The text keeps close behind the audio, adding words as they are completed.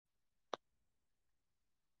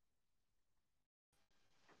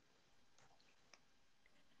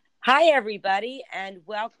Hi, everybody, and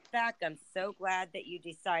welcome back. I'm so glad that you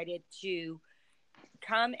decided to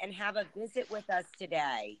come and have a visit with us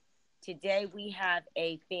today. Today, we have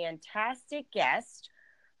a fantastic guest.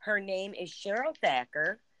 Her name is Cheryl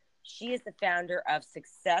Thacker. She is the founder of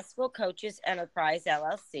Successful Coaches Enterprise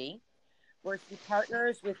LLC, where she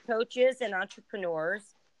partners with coaches and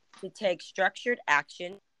entrepreneurs to take structured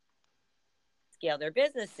action, scale their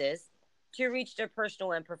businesses to reach their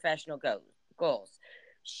personal and professional goals.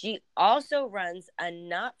 She also runs a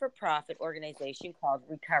not for profit organization called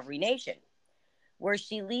Recovery Nation, where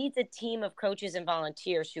she leads a team of coaches and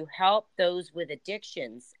volunteers who help those with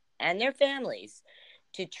addictions and their families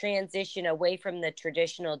to transition away from the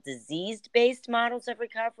traditional disease based models of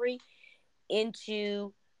recovery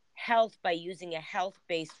into health by using a health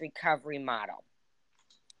based recovery model.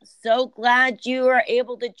 So glad you are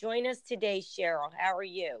able to join us today, Cheryl. How are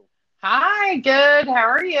you? Hi, good. How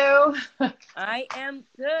are you? I am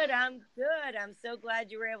good. I'm good. I'm so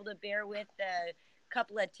glad you were able to bear with a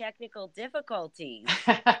couple of technical difficulties.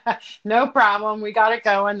 No problem. We got it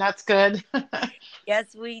going. That's good.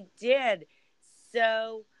 Yes, we did.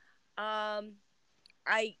 So, as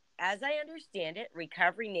I understand it,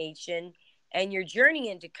 Recovery Nation and your journey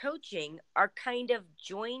into coaching are kind of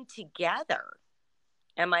joined together.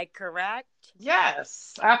 Am I correct?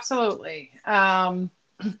 Yes, absolutely.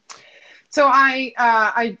 So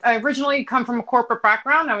I originally come from a corporate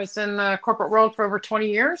background. I was in the corporate world for over 20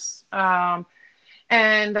 years. And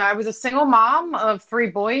I was a single mom of three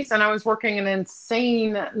boys, and I was working an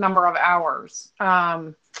insane number of hours.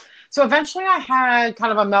 So eventually I had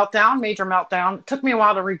kind of a meltdown, major meltdown. It took me a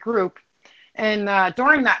while to regroup. And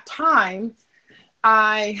during that time,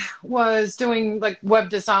 I was doing like web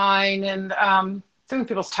design and doing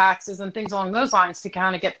people's taxes and things along those lines to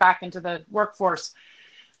kind of get back into the workforce,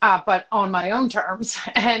 but on my own terms.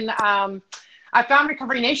 And I found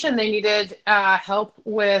Recovery Nation. They needed help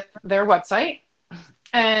with their website.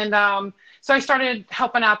 And so I started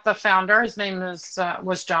helping out the founder. His name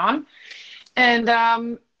was John. And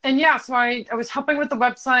yeah, so I was helping with the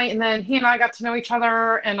website, and then he and I got to know each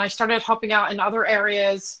other, and I started helping out in other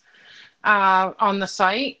areas on the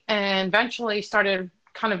site, and eventually started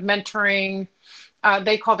kind of mentoring.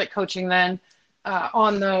 They called it coaching then,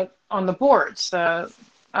 on the boards.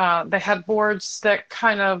 They had boards that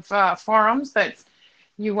kind of forums that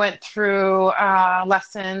you went through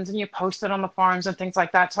lessons and you posted on the forums and things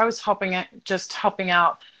like that. So I was just helping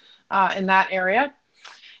out in that area.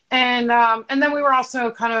 And then we were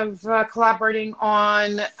also kind of collaborating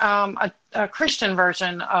on a Christian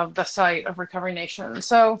version of the site of Recovery Nation.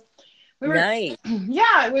 So we were, Nice.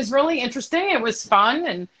 yeah, it was really interesting. It was fun,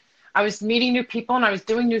 and I was meeting new people and I was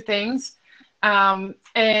doing new things.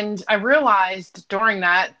 And I realized during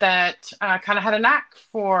that I kind of had a knack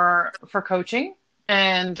for coaching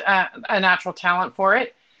and a natural talent for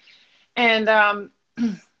it. And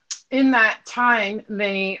in that time,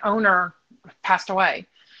 the owner passed away,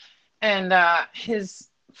 and his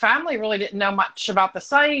family really didn't know much about the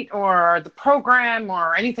site or the program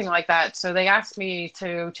or anything like that. So they asked me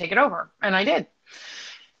to take it over, and I did.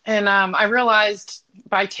 And I realized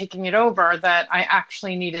by taking it over that I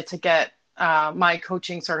actually needed to get my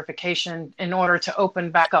coaching certification in order to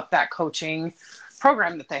open back up that coaching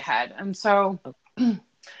program that they had. And so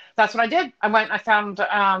that's what I did. I found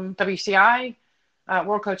WCI,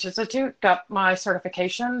 World Coach Institute, got my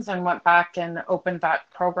certifications, and went back and opened that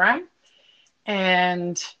program.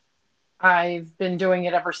 And I've been doing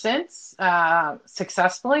it ever since,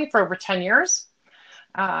 successfully for over 10 years.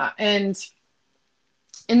 And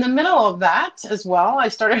in the middle of that as well, I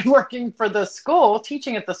started working for the school,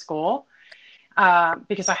 teaching at the school,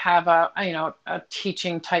 because I have a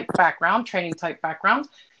teaching type background, training type background.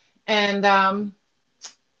 And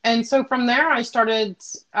and so from there, I started,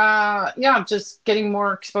 just getting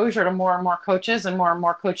more exposure to more and more coaches and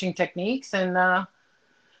more coaching techniques. And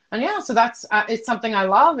yeah, so that's it's something I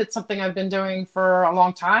love. It's something I've been doing for a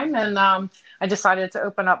long time, and I decided to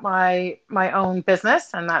open up my own business,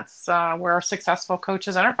 and that's where Successful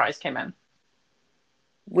Coaches Enterprise came in.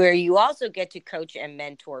 Where you also get to coach and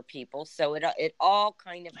mentor people. So it all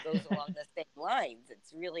kind of goes along the same lines.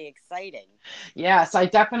 It's really exciting. Yes, I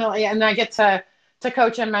definitely, and I get to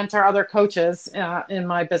coach and mentor other coaches in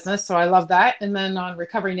my business, so I love that. And then on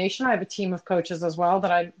Recovery Nation, I have a team of coaches as well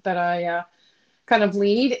that I kind of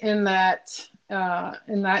lead in that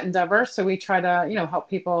endeavor. So we try to help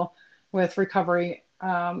people with recovery,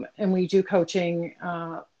 and we do coaching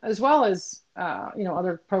as well as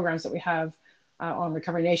other programs that we have on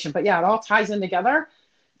Recovery Nation. But yeah, it all ties in together,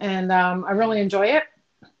 and I really enjoy it,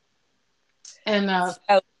 and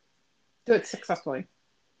So do it successfully.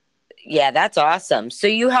 Yeah, that's awesome. So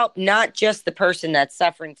you help not just the person that's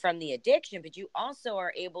suffering from the addiction, but you also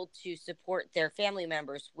are able to support their family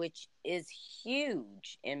members, which is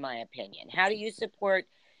huge, in my opinion. How do you support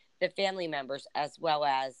the family members as well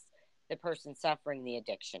as the person suffering the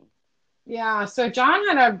addiction? Yeah, so John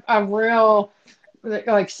had a real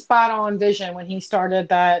like spot on vision when he started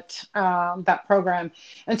that program.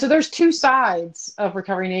 And so there's two sides of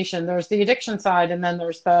Recovery Nation. There's the addiction side, and then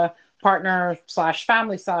there's the partner slash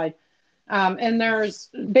family side. And there's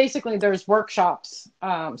workshops.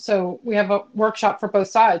 So we have a workshop for both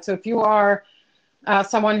sides. So if you are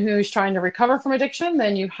someone who's trying to recover from addiction,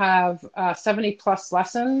 then you have 70 plus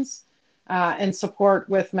lessons and support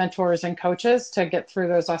with mentors and coaches to get through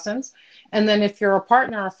those lessons. And then if you're a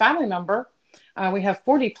partner or family member, we have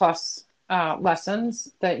 40 plus lessons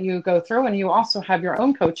that you go through, and you also have your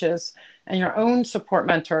own coaches and your own support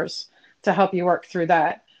mentors to help you work through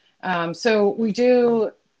that. So we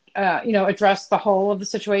do, address the whole of the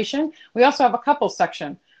situation. We also have a couples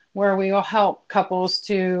section where we will help couples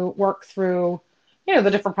to work through, the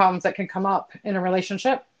different problems that can come up in a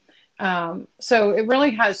relationship. So it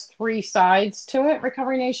really has three sides to it,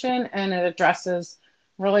 Recovery Nation, and it addresses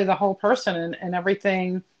really the whole person and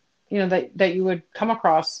everything, that you would come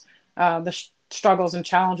across, the struggles and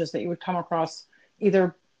challenges that you would come across,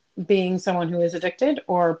 either being someone who is addicted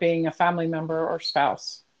or being a family member or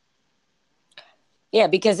spouse. Yeah,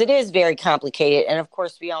 because it is very complicated. And of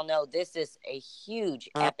course, we all know this is a huge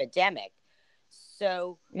epidemic.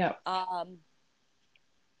 So, Yeah.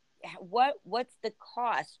 What's the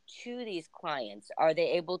cost to these clients? Are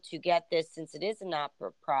they able to get this, since it is a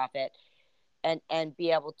not-for-profit, and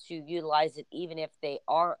be able to utilize it even if they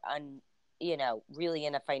are really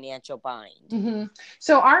in a financial bind? Mm-hmm.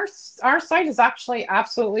 So our site is actually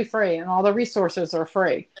absolutely free, and all the resources are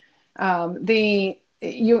free.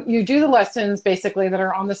 You do the lessons basically that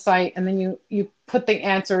are on the site, and then you put the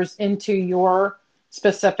answers into your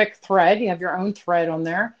specific thread. You have your own thread on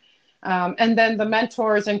there. And then the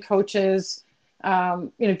mentors and coaches,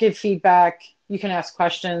 give feedback. You can ask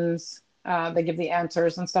questions. They give the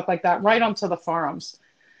answers and stuff like that right onto the forums.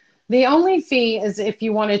 The only fee is if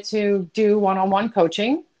you wanted to do one-on-one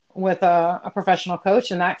coaching with a professional coach.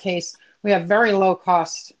 In that case, we have very low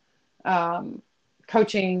cost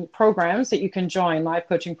coaching programs that you can join, live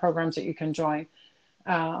coaching programs that you can join.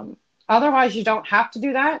 Otherwise, you don't have to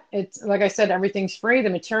do that. It's like I said, everything's free. The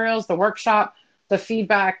materials, the workshop, the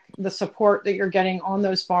feedback, the support that you're getting on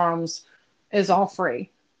those forums is all free.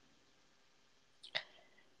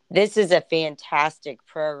 This is a fantastic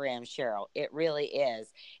program, Cheryl. It really is.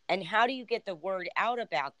 And how do you get the word out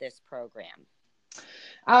about this program?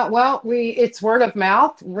 It's word of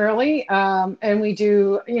mouth, really. And we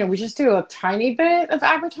just do a tiny bit of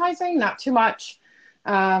advertising, not too much.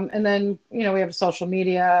 And then, we have a social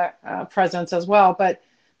media presence as well. But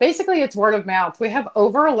basically, it's word of mouth. We have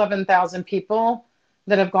over 11,000 people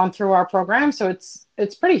that have gone through our program. So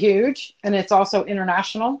it's pretty huge, and it's also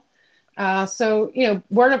international. So,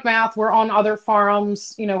 word of mouth. We're on other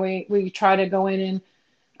forums. We try to go in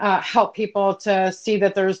and help people to see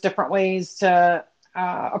that there's different ways to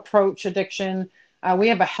approach addiction. We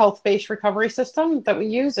have a health-based recovery system that we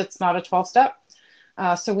use. It's not a 12-step.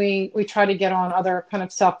 So we try to get on other kind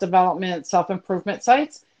of self-development, self-improvement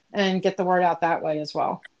sites and get the word out that way as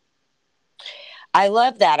well. I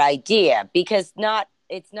love that idea because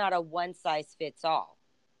it's not a one-size-fits-all,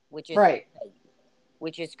 which is right.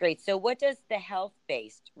 Which is great. So what does the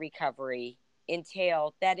health-based recovery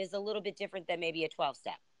entail that is a little bit different than maybe a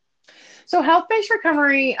 12-step? So health-based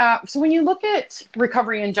recovery, so when you look at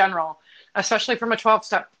recovery in general, especially from a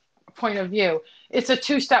 12-step point of view, it's a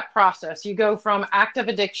two-step process. You go from active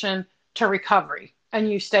addiction to recovery,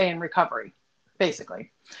 and you stay in recovery,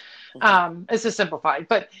 basically. Mm-hmm. It's a simplified,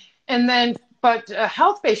 but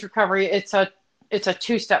health-based recovery, it's a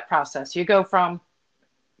two-step process. You go from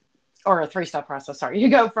or a three-step process, sorry. You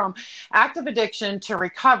go from active addiction to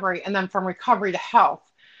recovery, and then from recovery to health.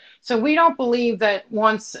 So we don't believe that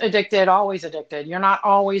once addicted, always addicted. You're not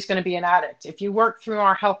always going to be an addict. If you work through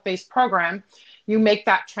our health-based program, you make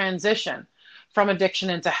that transition from addiction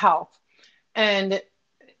into health. And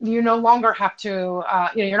you no longer have to,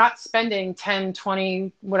 you're not spending 10,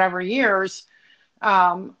 20, whatever years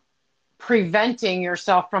preventing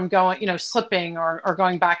yourself from going, slipping or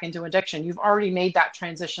going back into addiction. You've already made that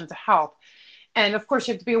transition to health. And of course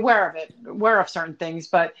you have to be aware of certain things,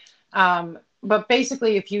 but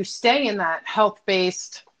basically if you stay in that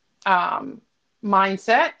health-based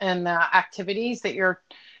mindset and activities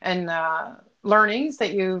and learnings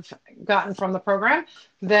that you've gotten from the program,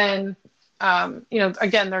 then,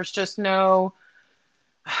 again, there's just no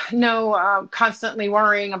constantly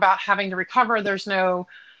worrying about having to recover. There's no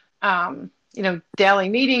daily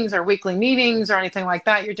meetings or weekly meetings or anything like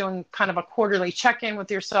that. You're doing kind of a quarterly check-in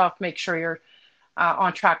with yourself, make sure you're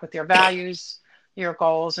on track with your values, your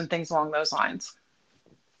goals, and things along those lines.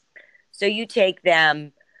 So you take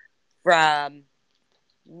them from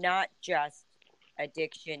not just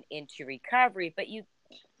addiction into recovery, but you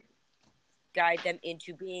guide them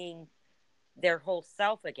into being their whole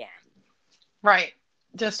self again. Right.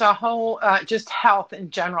 Just just health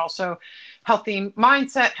in general. So healthy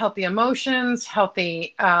mindset, healthy emotions,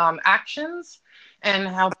 healthy actions, and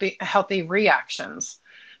healthy reactions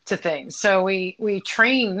to things. So we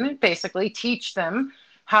train, basically teach them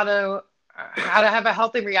how to have a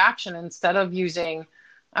healthy reaction instead of using,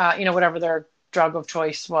 whatever their drug of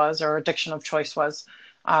choice was or addiction of choice was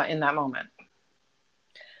in that moment.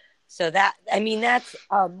 So that's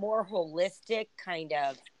a more holistic kind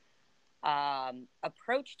of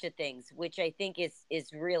approach to things, which I think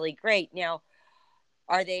is really great. Now,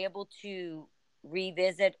 are they able to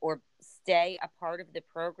revisit or stay a part of the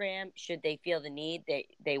program should they feel the need?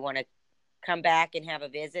 They want to come back and have a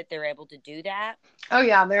visit. They're able to do that. Oh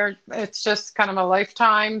yeah, it's just kind of a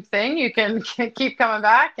lifetime thing. You can keep coming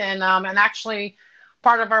back, and actually,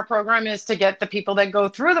 part of our program is to get the people that go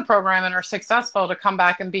through the program and are successful to come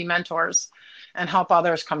back and be mentors and help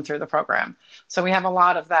others come through the program. So we have a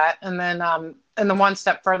lot of that, and then the one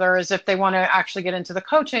step further is if they want to actually get into the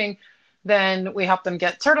coaching, then we help them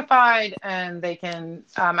get certified, and they can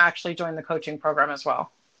actually join the coaching program as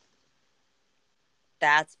well.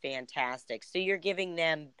 That's fantastic. So you're giving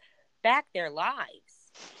them back their lives,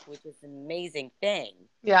 which is an amazing thing.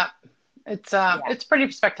 Yeah, it's pretty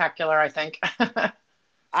spectacular, I think.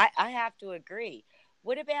 I have to agree.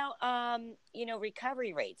 What about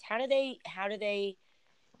recovery rates? How do they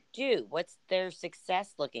do? What's their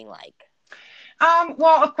success looking like?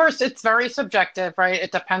 Well, of course, it's very subjective, right?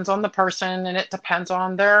 It depends on the person, and it depends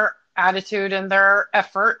on their attitude and their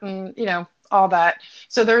effort, and all that.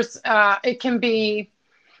 So it can be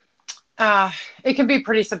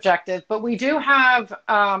pretty subjective, but we do have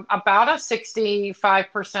about a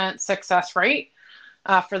 65% success rate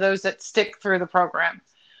for those that stick through the program.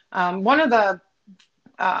 One of the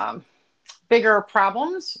bigger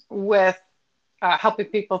problems with helping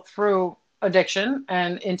people through addiction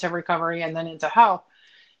and into recovery and then into health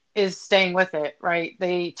is staying with it, right?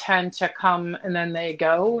 They tend to come and then they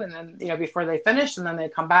go, and then before they finish, and then they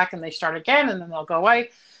come back and they start again, and then they'll go away.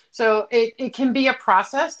 So it can be a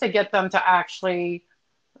process to get them to actually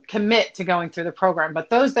commit to going through the program. But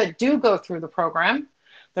those that do go through the program,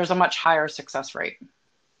 there's a much higher success rate.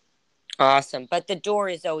 Awesome. But the door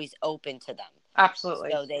is always open to them.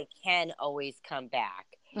 Absolutely. So they can always come back.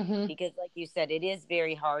 Mm-hmm. Because like you said, it is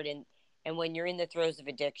very hard. And when you're in the throes of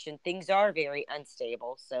addiction, things are very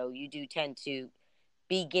unstable. So you do tend to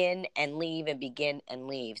begin and leave and begin and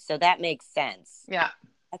leave. So that makes sense. Yeah.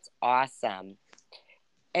 That's awesome.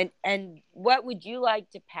 And what would you like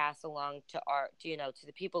to pass along to to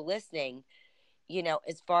the people listening,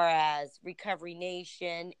 as far as Recovery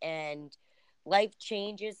Nation and life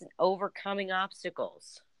changes and overcoming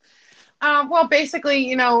obstacles? Well,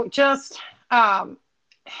 basically, just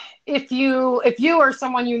if you or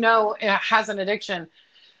someone has an addiction,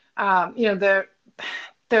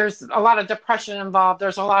 there's a lot of depression involved.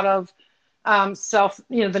 There's a lot of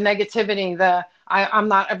the negativity. I'm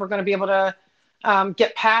not ever going to be able to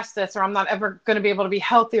get past this, or I'm not ever going to be able to be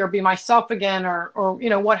healthy or be myself again, or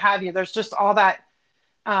what have you. There's just all that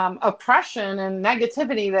oppression and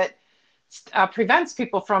negativity that prevents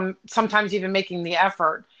people from sometimes even making the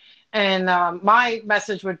effort. And my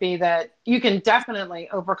message would be that you can definitely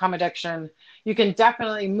overcome addiction. You can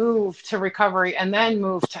definitely move to recovery and then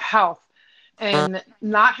move to health and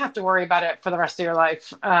not have to worry about it for the rest of your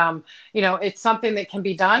life. It's something that can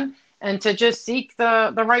be done, and to just seek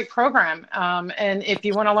the right program. And if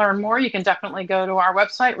you want to learn more, you can definitely go to our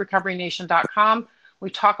website, recoverynation.com. We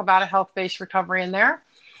talk about a health-based recovery in there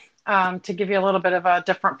to give you a little bit of a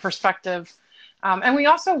different perspective. And we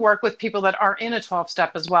also work with people that are in a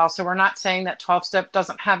 12-step as well. So we're not saying that 12-step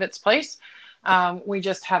doesn't have its place. We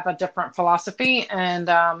just have a different philosophy, and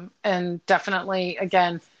definitely,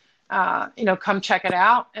 again, come check it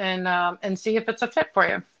out and see if it's a fit for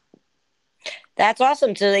you. That's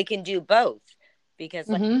awesome. So they can do both, because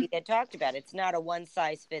like we had talked about, it's not a one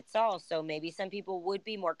size fits all. So maybe some people would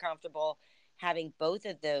be more comfortable having both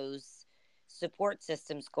of those support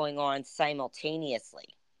systems going on simultaneously.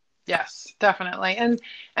 Yes, definitely. And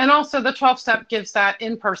also the 12-step gives that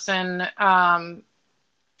in-person,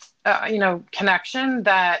 connection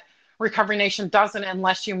that Recovery Nation doesn't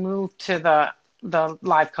unless you move to the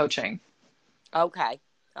live coaching. Okay.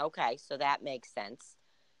 Okay, so that makes sense.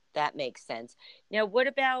 That makes sense. Now, what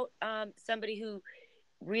about somebody who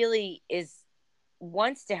really is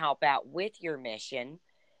wants to help out with your mission?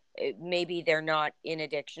 Maybe they're not in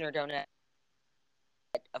addiction or don't have,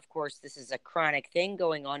 of course, this is a chronic thing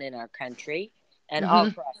going on in our country and all Hmm.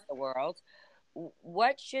 across the world.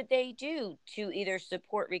 What should they do to either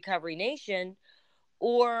support Recovery Nation,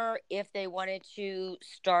 or if they wanted to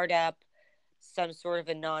start up some sort of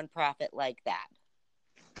a nonprofit like that?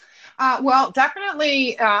 Well,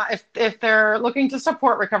 definitely, if they're looking to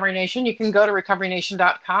support Recovery Nation, you can go to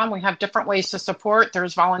recoverynation.com. We have different ways to support.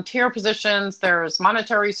 There's volunteer positions, there's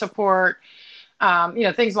monetary support,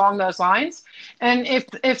 things along those lines. And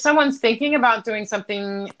if someone's thinking about doing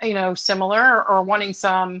something, similar or wanting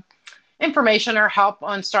some information or help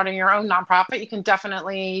on starting your own nonprofit, you can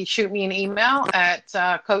definitely shoot me an email at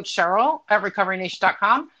Coach Cheryl at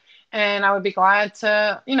recoverynation.com. And I would be glad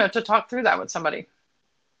to talk through that with somebody.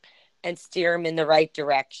 And steer them in the right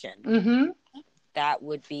direction. Mm-hmm. That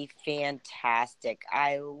would be fantastic.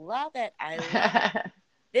 I love it. I love it.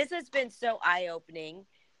 This has been so eye-opening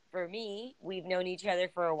for me. We've known each other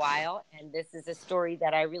for a while, and this is a story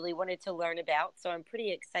that I really wanted to learn about. So I'm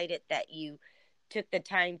pretty excited that you took the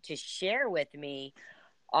time to share with me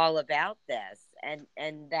all about this, and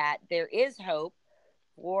that there is hope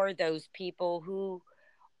for those people who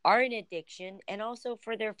are in addiction, and also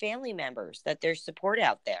for their family members, that there's support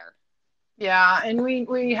out there. Yeah, and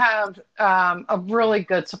we have a really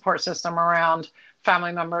good support system around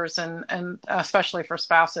family members and especially for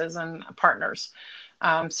spouses and partners.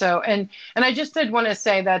 And I just did want to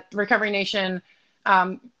say that Recovery Nation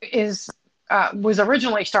is was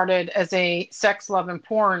originally started as a sex, love, and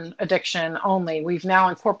porn addiction only. We've now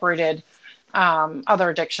incorporated other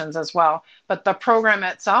addictions as well, but the program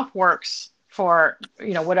itself works for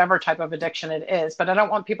whatever type of addiction it is. But I don't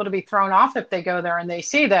want people to be thrown off if they go there and they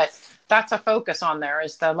see that that's a focus on there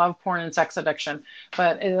is the love, porn, and sex addiction,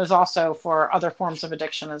 but it is also for other forms of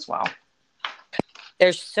addiction as well.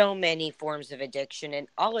 There's so many forms of addiction, and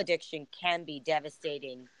all addiction can be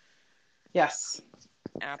devastating. Yes.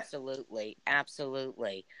 Absolutely.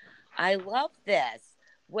 Absolutely. I love this.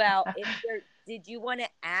 Well, did you want to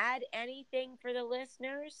add anything for the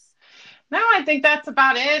listeners? No, I think that's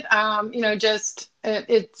about it.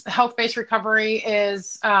 It's health-based recovery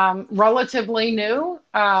is relatively new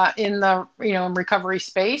in the in recovery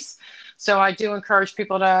space. So I do encourage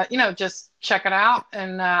people to just check it out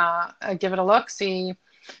and give it a look, see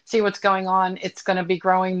what's going on. It's going to be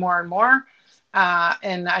growing more and more,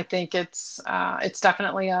 and I think it's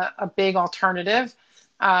definitely a big alternative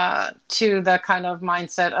to the kind of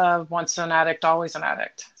mindset of once an addict, always an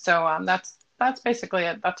addict. So that's basically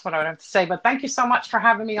it. That's what I would have to say. But thank you so much for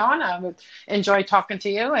having me on. I would enjoy talking to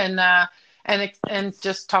you and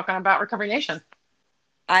just talking about Recovery Nation.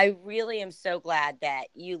 I really am so glad that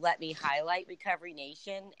you let me highlight Recovery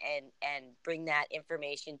Nation and bring that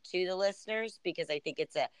information to the listeners, because I think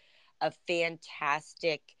it's a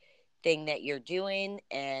fantastic thing that you're doing,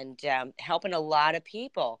 and helping a lot of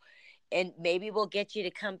people. And maybe we'll get you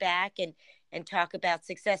to come back and talk about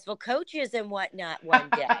successful coaches and whatnot one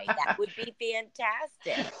day. That would be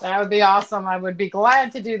fantastic. That would be awesome. I would be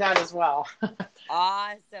glad to do that as well.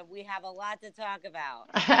 Awesome. We have a lot to talk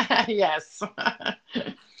about. Yes.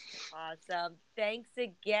 Awesome. Thanks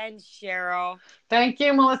again, Cheryl. Thank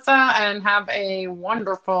you, Melissa, and have a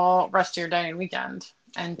wonderful rest of your day and weekend.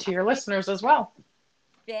 And to your listeners as well.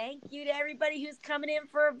 Thank you to everybody who's coming in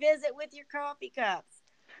for a visit with your coffee cups.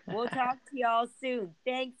 We'll talk to y'all soon.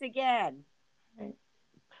 Thanks again.